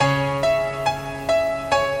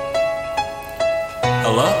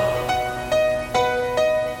Hello?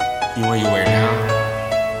 You where you wear now?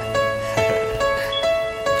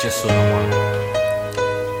 Just what I want.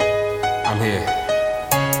 I'm here.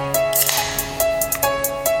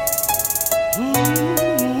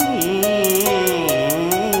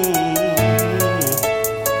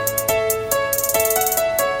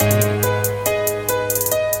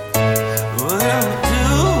 What I'm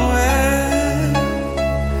doing,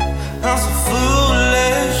 I'm so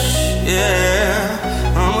foolish, yeah.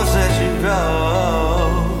 Almost let you go,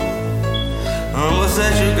 almost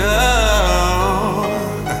let you go.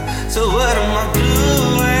 So what am I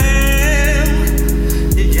doing?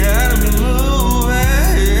 You gotta be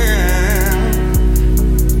moving.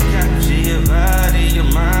 Capture your body, your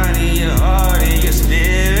mind, and your heart, and your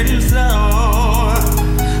spirit and soul.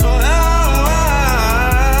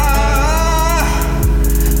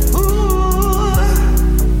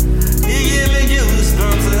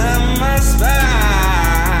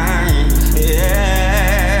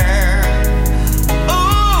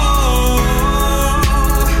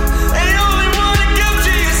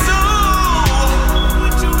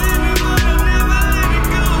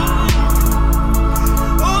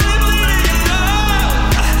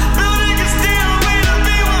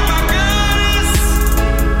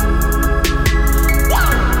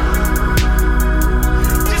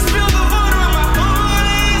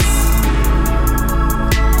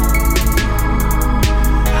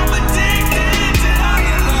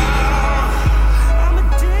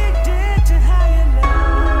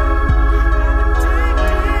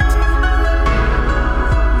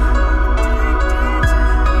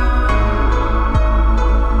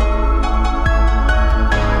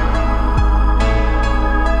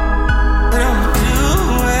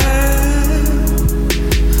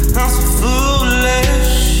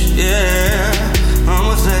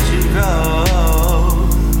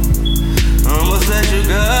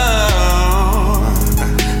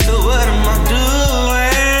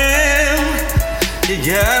 You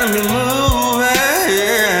gotta be moving.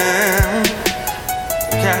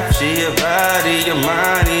 Capture your body, your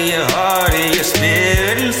mind, and your heart, and your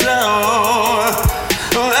spirit and soul.